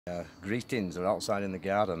Greetings, we're outside in the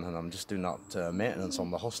garden and I'm just doing that maintenance on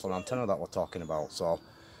the Hustler antenna that we're talking about. So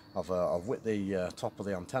I've whipped the top of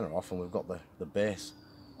the antenna off, and we've got the base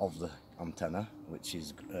of the antenna, which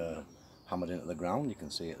is hammered into the ground. You can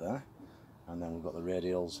see it there. And then we've got the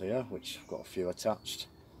radials here, which I've got a few attached,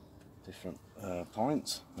 different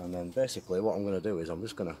points. And then basically what I'm going to do is I'm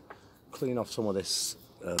just going to clean off some of this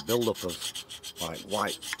build-up of like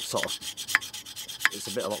white sort of, it's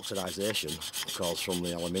a bit of oxidisation caused from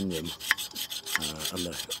the aluminium and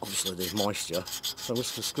obviously there's moisture. So I'm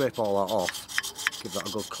just going to scrape all that off, give that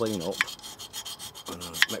a good clean up, and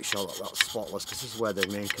make sure that that's spotless, because this is where the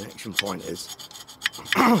main connection point is.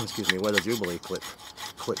 Excuse me, where the Jubilee clip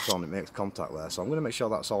clips on, it makes contact there. So I'm going to make sure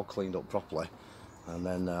that's all cleaned up properly, and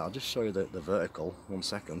then I'll just show you the vertical. 1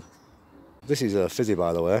 second. This is Fizzy,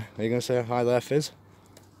 by the way. Are you going to say hi there, Fizz?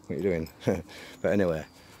 What are you doing? But anyway,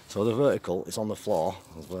 so the vertical, it's on the floor.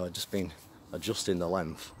 I've just been adjusting the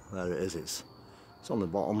length. There it is, it's on the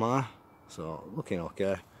bottom there. So looking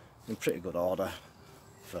okay, in pretty good order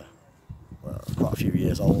for quite a few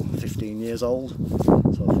years old, 15 years old.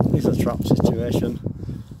 So this is a trap situation,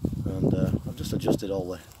 and I've just adjusted all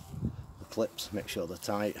the clips, make sure they're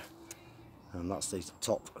tight, and that's the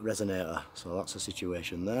top resonator. So that's the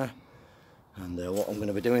situation there. And what I'm going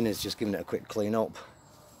to be doing is just giving it a quick clean up,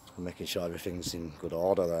 and making sure everything's in good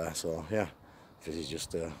order there. So yeah, this is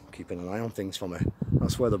just keeping an eye on things for me.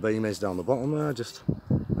 That's where the beam is down the bottom there. Just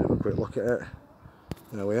have a quick look at it.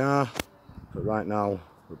 There we are. But right now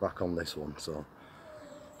we're back on this one. So,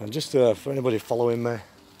 and just for anybody following me,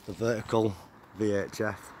 the vertical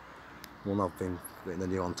VHF one I've been getting the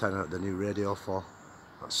new antenna, the new radio for,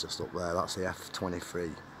 that's just up there. That's the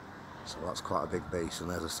F23. So that's quite a big beast, and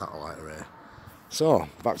there's a satellite array. So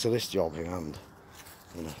back to this job in hand.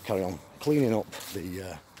 I'm going to carry on cleaning up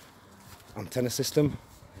the antenna system,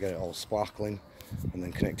 get it all sparkling, and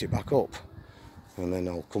then connect it back up. And then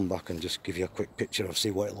I'll come back and just give you a quick picture of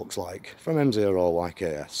see what it looks like from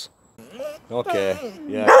M0YKS. Okay,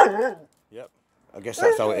 yeah, yep, I guess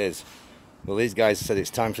that's how it is. Well, these guys said it's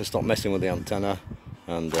time to stop messing with the antenna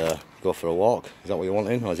and go for a walk. Is that what you're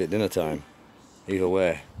wanting, or is it dinner time? Either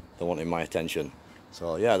way, they're wanting my attention.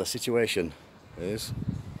 So yeah, the situation is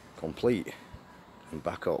complete and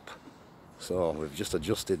back up. So we've just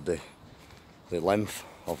adjusted the length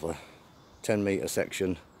of the 10-metre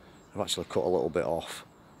section. I've actually cut a little bit off,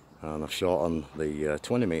 and I've shortened the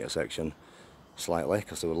 20-metre section slightly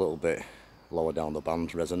because they were a little bit lower down the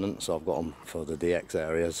band resonant, so I've got them for the DX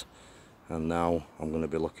areas. And now I'm going to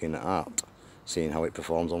be looking at seeing how it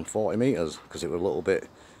performs on 40 metres, because it was a little bit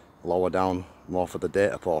lower down, more for the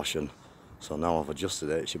data portion. So now I've adjusted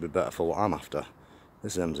it, it should be better for what I'm after.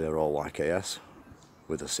 This is M0YKS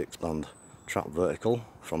with a 6-band trap vertical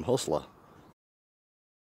from Hustler.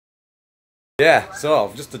 Yeah, so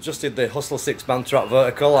I've just adjusted the Hustler 6-band trap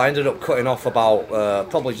vertical. I ended up cutting off about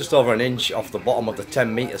probably just over an inch off the bottom of the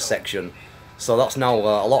 10-metre section. So that's now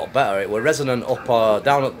a lot better. It was resonant up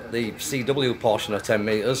down at the CW portion of 10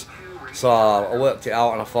 metres. So I worked it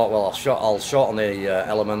out and I thought, well, I'll shorten the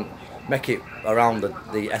element, make it around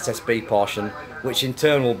the SSB portion, which in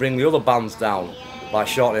turn will bring the other bands down by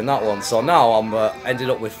shortening that one. So now I'm ended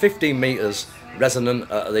up with 15 metres resonant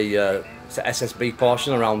at the SSB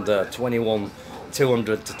portion, around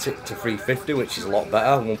 21,200 to 350, which is a lot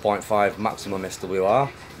better, 1.5 maximum SWR.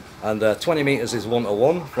 And 20 metres is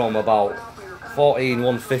 1-to-1 from about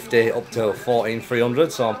 14,150 up to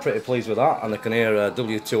 14,300, so I'm pretty pleased with that. And I can hear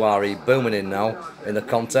W2RE booming in now in the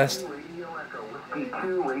contest.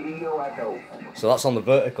 So that's on the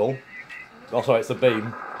vertical. Oh sorry, it's the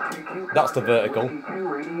beam. That's the vertical.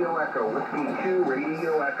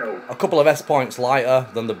 A couple of S points lighter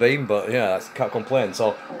than the beam, but yeah, I can't complain.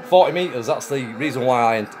 So 40 metres, that's the reason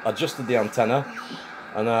why I adjusted the antenna.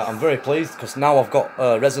 And I'm very pleased because now I've got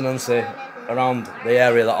resonancy around the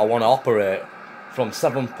area that I want to operate. From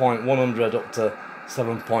 7.100 up to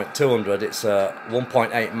 7.200, it's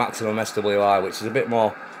 1.8 maximum SWR, which is a bit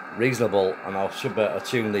more reasonable, and I should be able to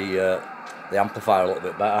tune the amplifier a little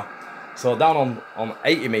bit better. So down on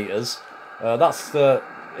 80 metres, it was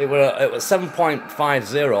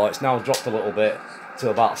 7.50. It's now dropped a little bit to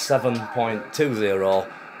about 7.20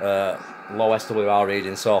 low SWR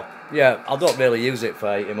reading. So yeah, I don't really use it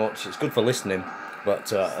for 80 much. It's good for listening,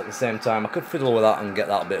 but at the same time I could fiddle with that and get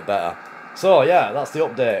that a bit better. So yeah, that's the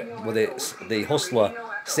update with the Hustler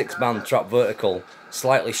 6-band trap vertical,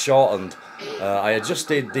 slightly shortened. I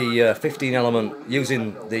adjusted the 15 element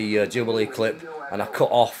using the Jubilee clip, and I cut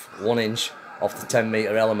off 1 inch off the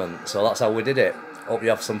 10-metre element. So that's how we did it. Hope you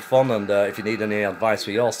have some fun, and if you need any advice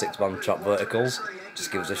for your 6-band trap verticals,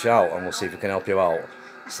 just give us a shout and we'll see if we can help you out.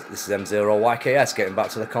 This is M0YKS getting back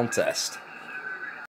to the contest.